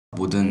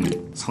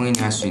모든 성인이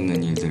할 수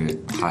있는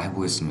일들을 다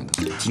해보겠습니다.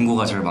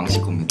 딩고가 저를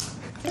망칠 겁니다.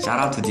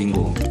 샤라투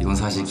딩고. 이건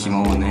사실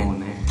김하온의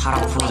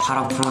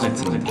타락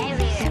프로젝트입니다.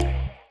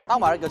 딱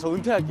말할게요. 저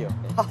은퇴할게요.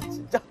 아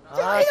진짜.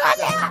 조용히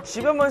하세요.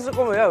 10연만 쓸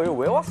거면 야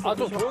왜 왔어? 아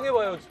좀 조용히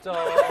해봐요 진짜.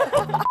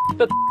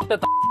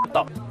 됐다.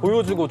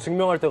 보여주고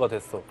증명할 때가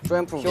됐어.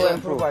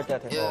 쇼앤프루브 할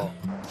때가 됐어.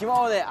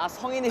 김하온의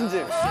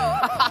성인인증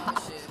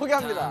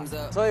소개합니다.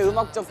 저의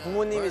음악적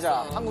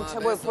부모님이자 한국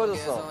최고의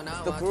프로듀서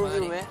더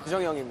그루브룸의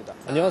규정이 형입니다.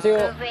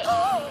 안녕하세요.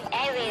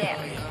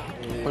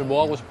 오늘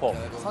뭐 하고 싶어?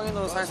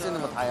 성인으로 살 수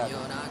있는 거 다 해야 돼.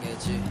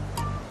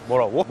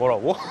 뭐라고?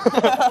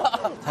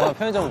 잠깐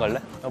편의점 갈래?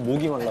 나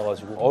목이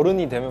말라가지고.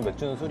 어른이 되면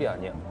맥주는 술이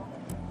아니야.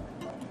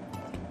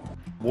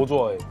 뭐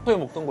좋아해? 평소에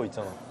먹던 거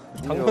있잖아.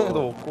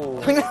 작년에도 먹고.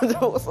 작년에도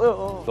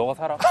먹었어요. 너가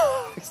사라.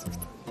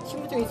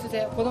 신분증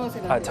있으세요?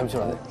 고등학생 아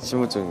잠시만요.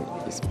 신분증이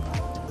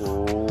있습니다.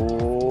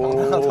 오.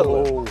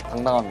 당당하다고요?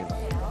 당당합니다.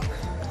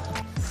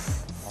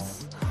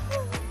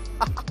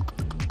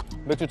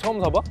 맥주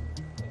처음 사봐?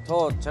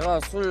 제가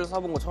술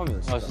사본 거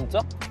처음이에요. 진짜. 아 진짜?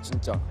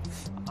 진짜.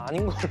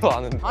 아닌 걸로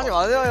아는데. 아니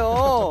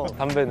맞아요.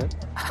 담배는?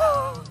 안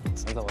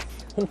사봤어.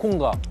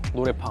 홍콩가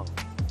노래팡.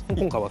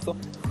 홍콩 가봤어?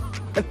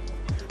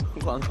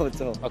 그거 안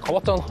가봤죠? 아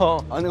가봤잖아.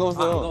 안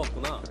가봤어요. 안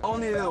가봤구나.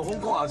 하온이는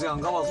홍콩 아직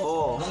안 가봐서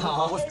홍콩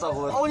가고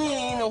싶다고.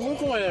 하온이는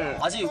홍콩을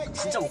아직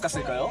진짜 못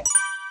갔을까요?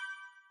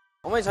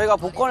 어머니 저희가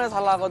복권을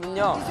살라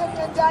하거든요.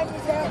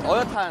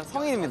 어엿한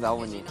성인입니다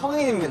어머니.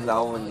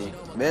 성인입니다 어머니.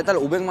 매달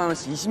 500만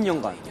원씩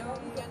 20년간.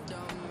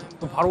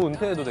 또 바로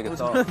은퇴해도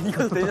되겠다.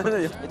 이거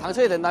되냐면요.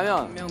 당첨이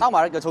된다면 딱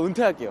말할게요. 저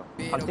은퇴할게요.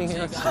 반띵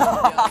해야지.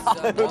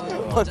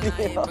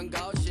 어디에요?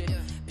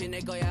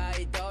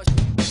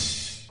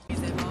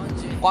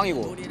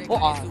 꽝이고.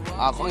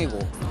 꽝이고.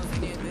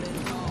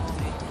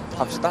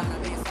 갑시다.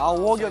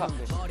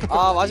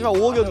 5억이었는데. 마지막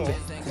 5억이었는데.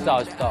 진짜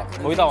아쉽다.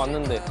 거의 다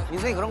왔는데.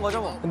 인생이 그런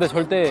거죠 뭐. 근데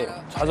절대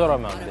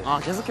좌절하면 안 돼.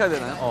 계속 해야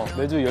되나요?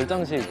 매주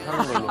 10장씩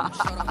하는 걸로.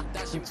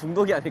 집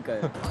중독이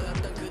아닐까요?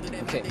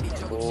 오케이.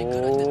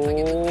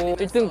 오.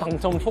 1등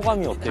당첨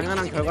소감이 어때?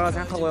 당연한 결과라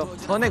생각하고요.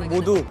 전액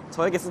모두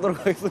저에게 쓰도록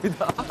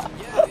하겠습니다.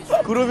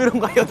 그룹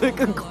이름과 연을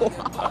끊고.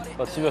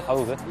 나 집에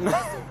가도 돼?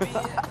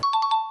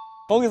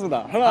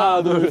 가보겠습니다.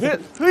 하나, 둘, 셋,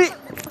 스윗!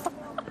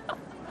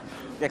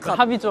 네, 컷.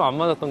 합이 좀 안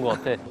맞았던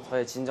것 같아.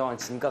 저의 진정한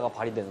진가가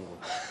발휘되는 곳.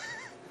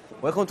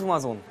 웰컴 투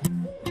마손.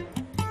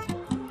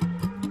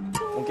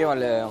 온게임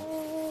할래요.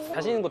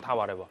 자신 있는 거 다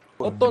말해봐.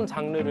 어떤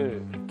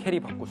장르를 캐리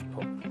받고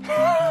싶어?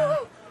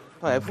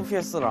 저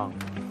FPS랑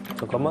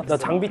잠깐만. 나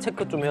장비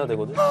체크 좀 해야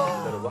되거든?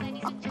 기다려봐.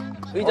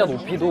 의자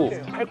높이도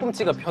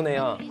팔꿈치가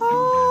편해야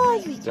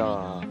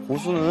진짜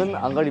고수는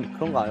안 가리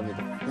그런 거 안 합니다.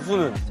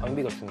 고수는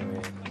장비가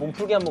중요해.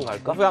 몸풀기 한번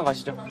갈까? 후양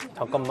가시죠.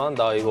 잠깐만.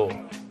 나 이거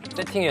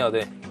세팅해야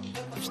돼.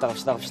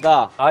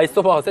 갑시다. 아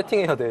있어봐.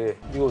 세팅해야 돼.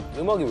 이거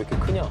음악이 왜 이렇게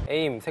크냐?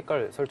 에임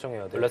색깔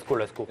설정해야 돼. 렛츠고.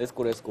 렛츠고.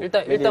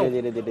 일단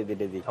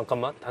레디.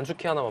 잠깐만.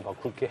 단축키 하나만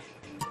바꿀게.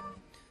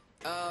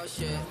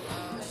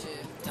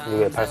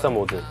 이게 발사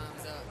모드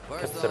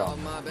베스트라.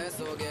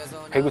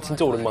 배그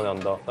진짜 오랜만에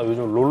한다. 나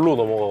요즘 롤로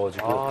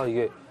넘어가가지고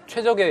이게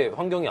최적의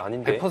환경이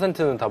아닌데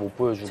 100%는 다 못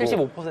보여주고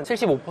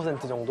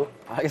 75% 정도?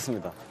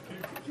 알겠습니다.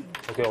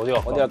 오케이. 어디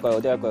갈까?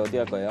 어디 갈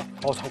거예요?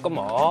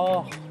 잠깐만.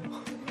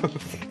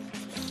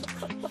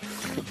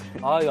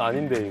 이거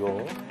아닌데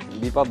이거.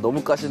 밑밥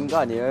너무 까시는 거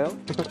아니에요?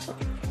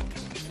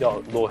 야,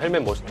 너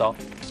헬멧 멋있다.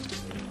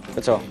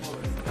 그쵸?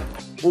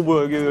 오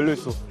뭐야 여기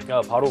열려있어.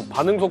 야, 바로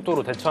반응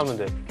속도로 대처하면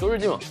돼.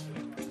 쫄지 마.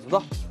 쏟아?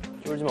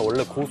 쫄지 마.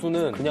 원래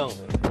고수는 그냥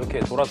이렇게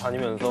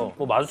돌아다니면서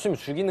뭐 마주치면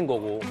죽이는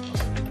거고.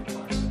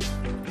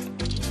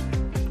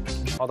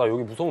 나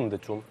여기 무서운데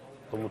좀.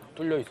 너무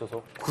뚫려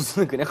있어서.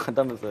 고수는 그냥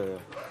간다면서요.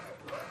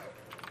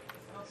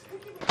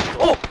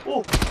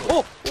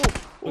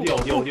 어디야?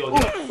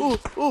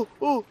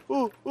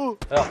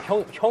 야,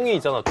 형이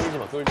있잖아. 쫄지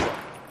마.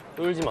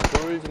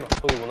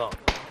 저기구나.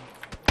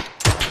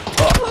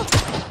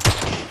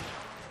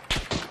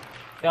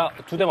 야,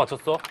 2대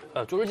맞췄어.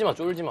 야, 쫄지 마. 야.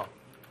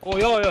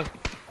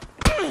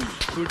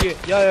 둘기.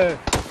 야,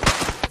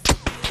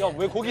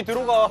 왜 거기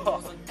들어가?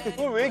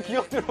 왜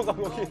기어 들어가,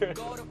 거기를.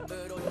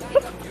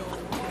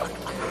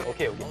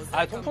 오케이, 여기.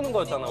 통 푸는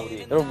거였잖아,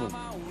 우리. 여러분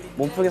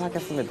몸풀기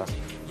삭혔습니다.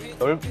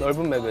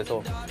 넓은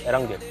맵에서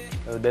에란겔.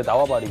 내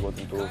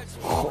나와바리거든, 또.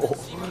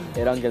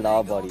 에란겔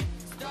나와버리.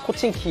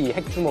 포칭키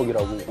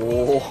핵주먹이라고.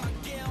 오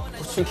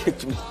포칭키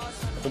핵주먹.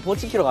 저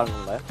포칭키로 가는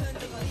건가요?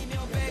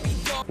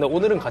 근데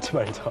오늘은 가지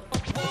말자.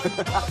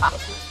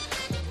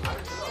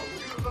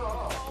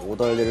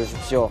 오더를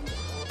내려주십시오.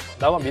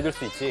 나만 믿을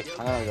수 있지.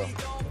 당연하죠.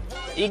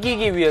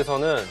 이기기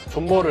위해서는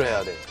존버를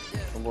해야 돼.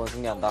 정보는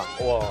승리한다. 와.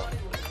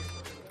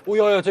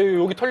 야, 저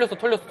여기 털렸어.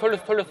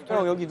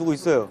 형 여기 누구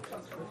있어요?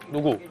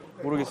 누구?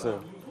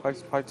 모르겠어요.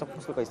 발작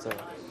소리가 있어요.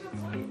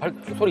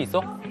 소리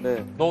있어?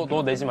 네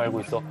너 내지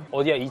말고 있어.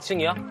 어디야?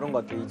 2층이야? 그런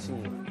것 같아요.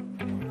 2층이.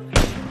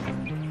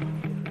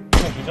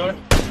 기절.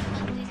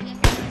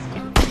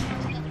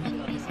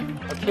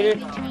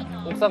 킬.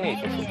 옥상에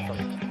있었어.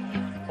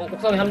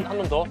 옥상에 한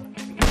놈 더.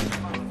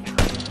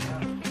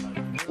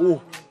 오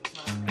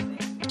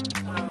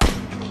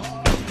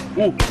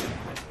오!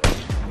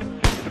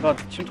 제가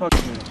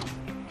침투하겠습니다.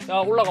 야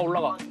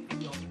올라가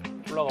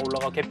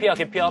개피야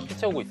피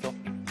채우고 있어.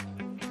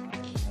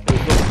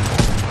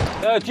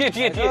 야 뒤에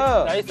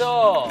나이스.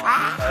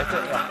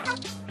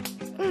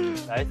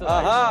 나이스.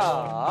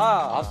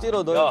 아하. 앞뒤로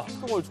야. 너의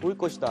수송을 조일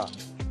것이다.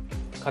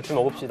 같이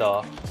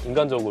먹읍시다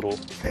인간적으로.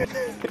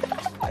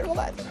 빨리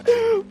먹어야 돼.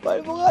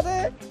 빨리 먹어야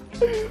돼.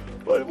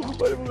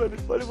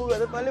 빨리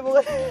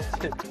먹어야 돼.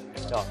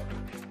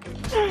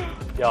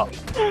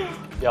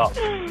 야.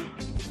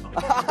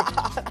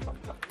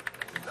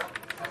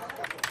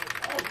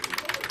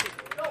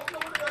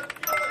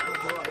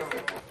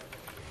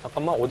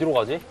 잠깐만 어디로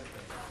가지?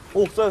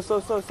 오, 써요.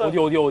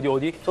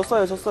 어디?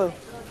 졌어요.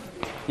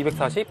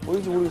 240?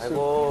 어딘지 모르겠어요.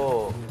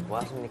 아이고 뭐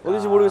하십니까?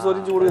 어딘지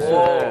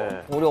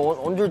모르겠어요. 우리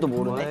온 줄도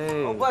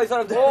모르네. 오빠 이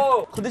사람들.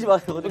 건드지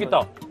마세요. 저기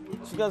있다.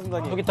 중요한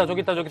순간이. 저기 있다.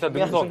 중요한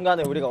능선.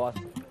 순간에 우리가 왔어.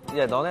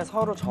 이제 너네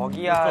서로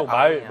적이야. 쪽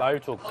말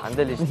쪽. 안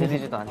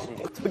들리지도 않지.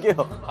 저기요.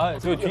 아,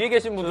 저 뒤에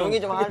계신 분들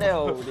조용히 좀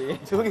하래요 우리.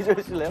 조용히 좀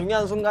해주실래요?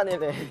 중요한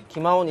순간이래.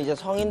 김하온 이제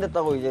성인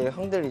됐다고 이제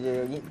형들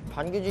이제 여기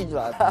반겨주지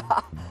마.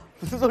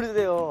 무슨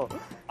소리세요?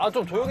 아,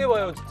 좀 조용해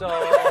봐요, 진짜.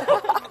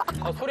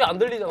 아, 소리 안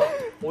들리잖아.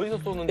 어디서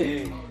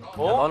쏘는지.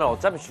 너는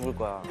어차피 죽을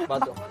거야.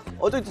 맞아.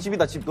 저기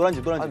집이다. 집 노란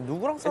집.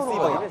 누구랑 싸우는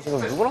거야? 지금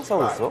누구랑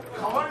싸우고 있어?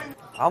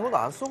 아무도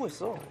안 쏘고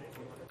있어.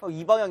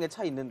 이 방향에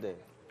차 있는데.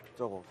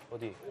 저거.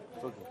 어디?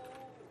 저기.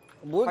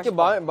 뭐 이렇게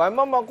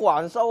말만 많고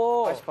안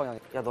싸워? 80방향.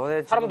 야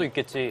너네 사람도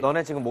있겠지.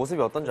 너네 지금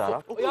모습이 어떤 줄 알아?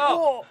 야!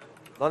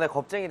 너네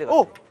겁쟁이들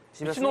같아.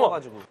 집에 미친놈아.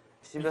 숨어가지고.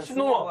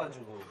 미친놈아.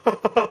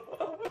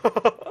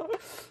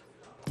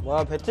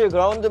 와 배틀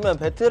그라운드면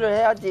배틀을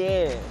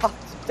해야지.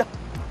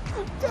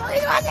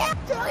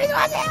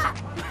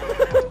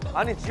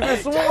 아니 집에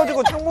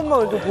숨어가지고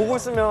창문만 이렇게 보고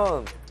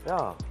있으면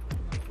야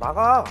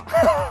나가.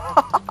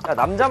 야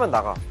남자면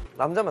나가라고.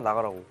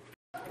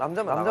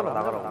 남자면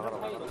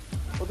나가라고.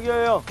 어떻게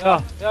해요?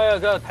 야,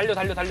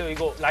 달려.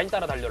 이거 라인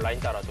따라 달려.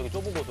 저기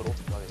좁은 곳으로.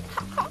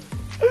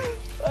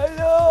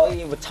 달려.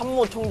 거의 뭐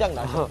참모 총장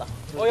나셨다.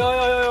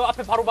 야,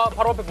 앞에 바로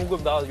앞에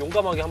보급. 나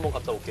용감하게 한번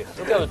갔다 올게.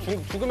 그냥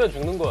죽으면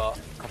죽는 거야.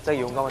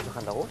 갑자기 용감한 척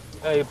한다고?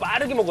 야, 이거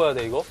빠르게 먹어야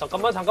돼, 이거.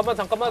 잠깐만.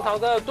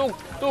 뚝.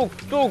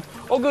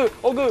 어그.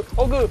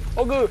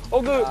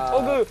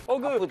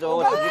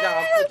 아프죠. 자기장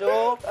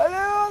아프죠.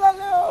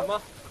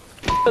 달려.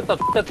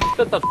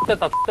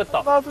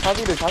 됐다.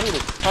 자비를.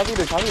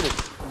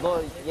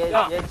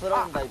 너얘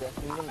쓰러진다 이제.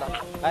 죽는다.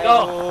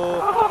 야.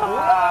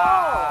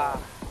 뭐야?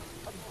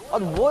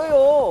 아니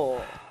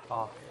뭐예요?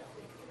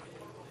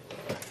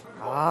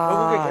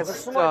 결국에 계속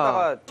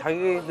숨어있다가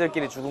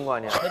자기들끼리 죽은 거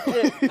아니야?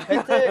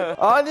 배틀.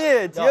 아니,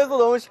 뒤에서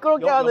너무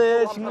시끄럽게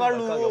하네.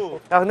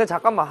 정말로. 야 근데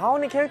잠깐만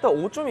하온이 캐릭터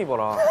옷 좀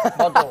입어라.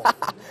 맞아.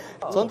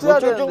 전투해야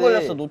되는데. 노출증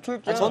걸렸어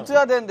노출증.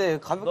 전투해야 되는데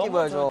가볍게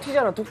입어야죠.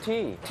 튀잖아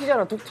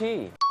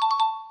툭튀.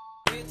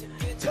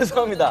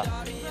 죄송합니다.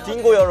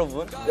 딩고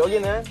여러분.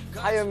 여기는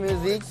하이언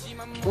뮤직,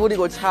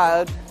 그리고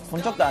차,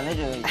 본척도 안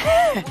해줘요.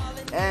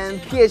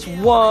 and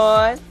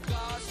PS1.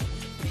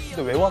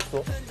 근데 왜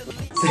왔어?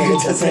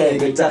 세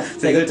글자.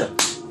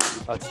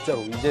 아, 진짜로.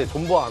 이제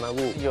존버 안 하고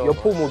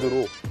여포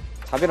모드로.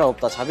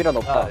 자비란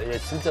없다. 아, 얘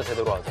진짜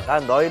제대로 하자.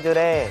 난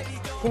너희들의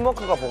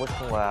팀워크가 보고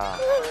싶은 거야.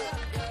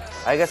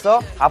 알겠어?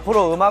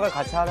 앞으로 음악을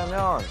같이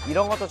하려면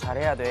이런 것도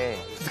잘해야 돼.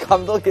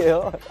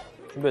 감독이에요.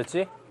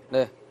 준비했지?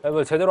 네. 야,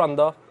 뭐 제대로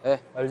한다.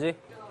 네. 알지?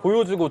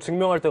 보여주고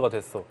증명할 때가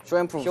됐어.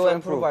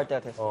 쇼앤프루브 할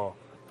때가 됐어.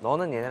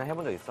 너는 얘네랑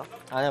해본 적 있어?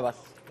 안 해봤어.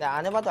 내가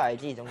안 해봐도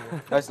알지 이 정도.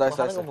 나이스.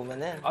 하는 거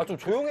보면은. 아, 좀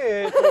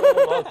조용해. 좀.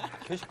 아,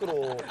 개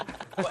시끄러워.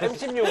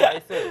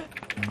 M16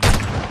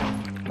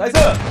 나이스.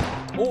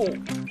 오.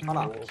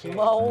 하나.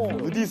 김하오.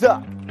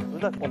 어디서?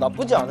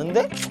 나쁘지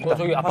않은데?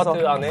 저기 아파트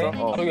안에.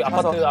 저기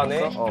아파트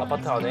안에. 어.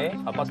 아파트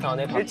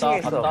안에. 일층에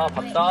있어.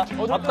 봤다.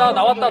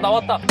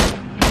 나왔다.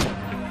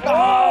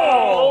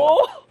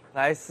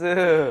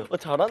 나이스.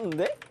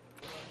 잘하는데?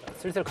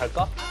 슬슬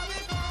갈까?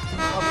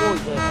 하고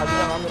이제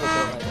자기장 안으로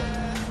들어가야 돼.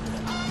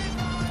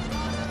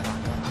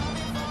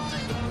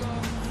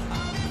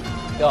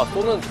 야,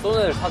 쏘는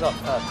애들 다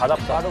잡자.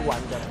 빠르고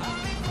안전.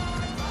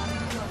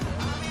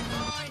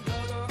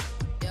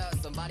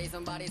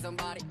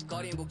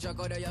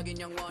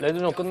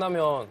 레드존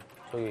끝나면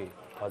저기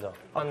가자.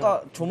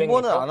 아까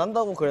존버는 안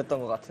한다고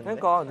그랬던 것 같은데.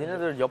 그러니까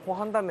니네들 여포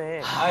한다며.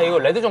 아, 이거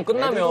레드존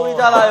끝나면.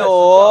 소리잖아요.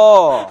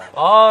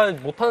 아,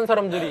 못하는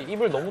사람들이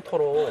입을 너무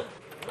털어.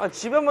 아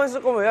집에만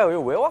있을 거면 야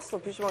왜 왔어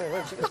PC방에?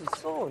 그냥 집에서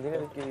있어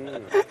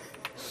니네들끼리.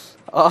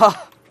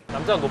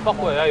 남자가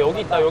노빠꾸야. 야,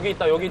 여기 있다.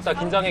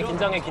 긴장해.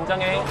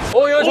 야,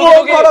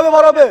 저기.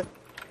 바람에.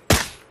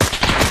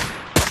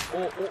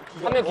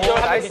 한 명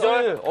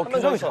기절.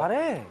 규정이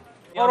잘해.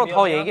 서로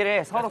더 얘기를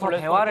해. 서로 더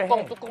대화를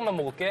해. 뚜껑만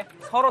먹을게.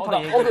 서로 더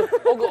얘기를 해.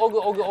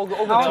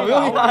 어그.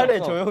 조용히 말해,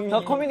 조용히.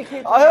 더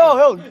커뮤니케이트.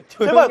 형.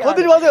 제발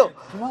건드리지 마세요.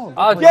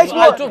 아,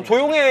 좀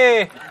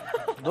조용해.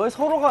 너희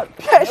서로가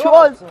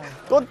PS1.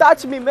 Don't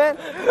touch me, man.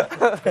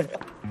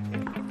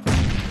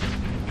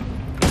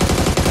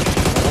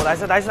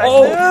 나이스.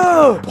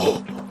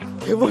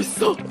 개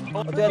멋있어.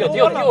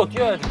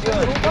 뛰어야지.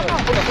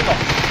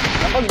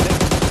 깜빡인데?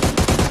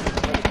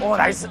 오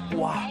나이스.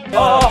 와.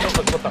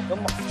 죽었다.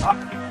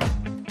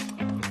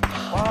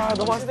 와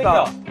너무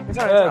아쉽다.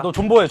 야, 너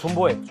존버해.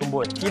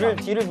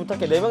 뒤를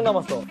부탁해. 4명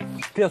남았어.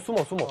 그냥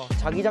숨어.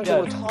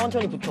 자기장적으로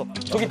천천히 붙어.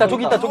 저기 있다. 한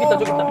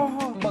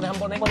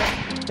번에.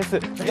 됐어.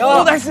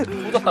 야, 나이스.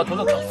 조졌다.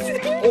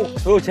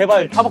 오,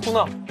 제발.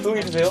 잡았구나. 조용히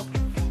해주세요.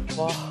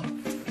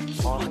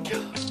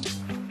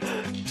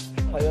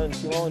 과연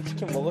김하원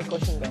치킨 먹을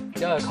것인가?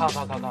 야, 가.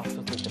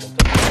 저쪽 이제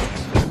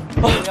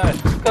먹자. 야,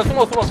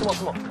 그냥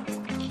숨어.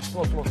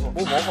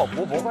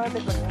 뭐 먹어야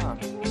될 거냐?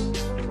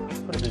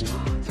 소리 들리지?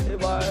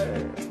 제발.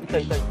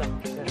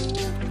 있다.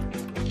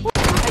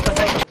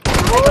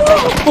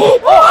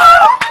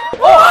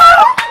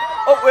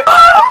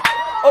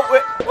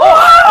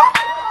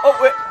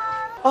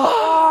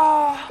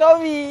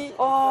 까비.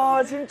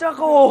 아 진짜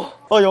아까워.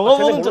 영화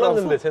쟤네 보는 줄 알았어.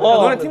 몰랐는데, 쟤네 너네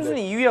몰랐는데. 팀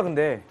순위 2위야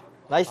근데.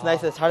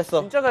 나이스, 잘했어.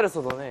 진짜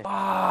잘했어 너네.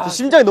 저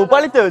심장이 너무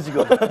빨리 뛰어요,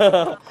 지금.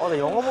 나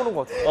영화 보는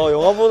거 같아.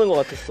 영화 보는 것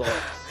같았어.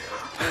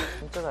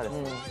 진짜 잘했어.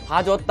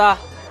 봐줬다.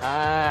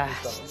 아,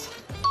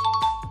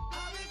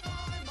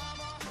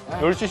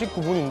 10시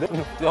 19분인데?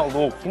 야,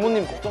 너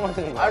부모님 걱정할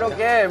생각 I don't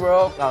care,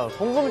 bro. 야,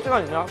 송금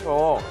시간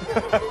지났어.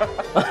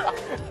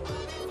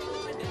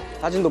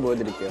 사진도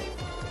보여드릴게요.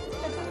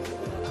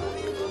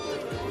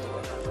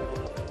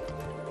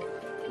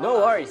 No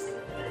worries.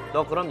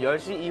 너 그럼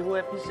 10시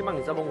이후에 PC방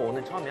있어본 거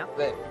오늘 처음이야?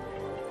 네.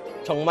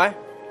 정말?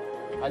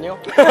 아니요.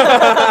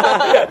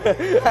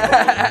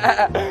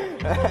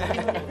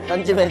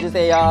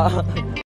 편집해주세요.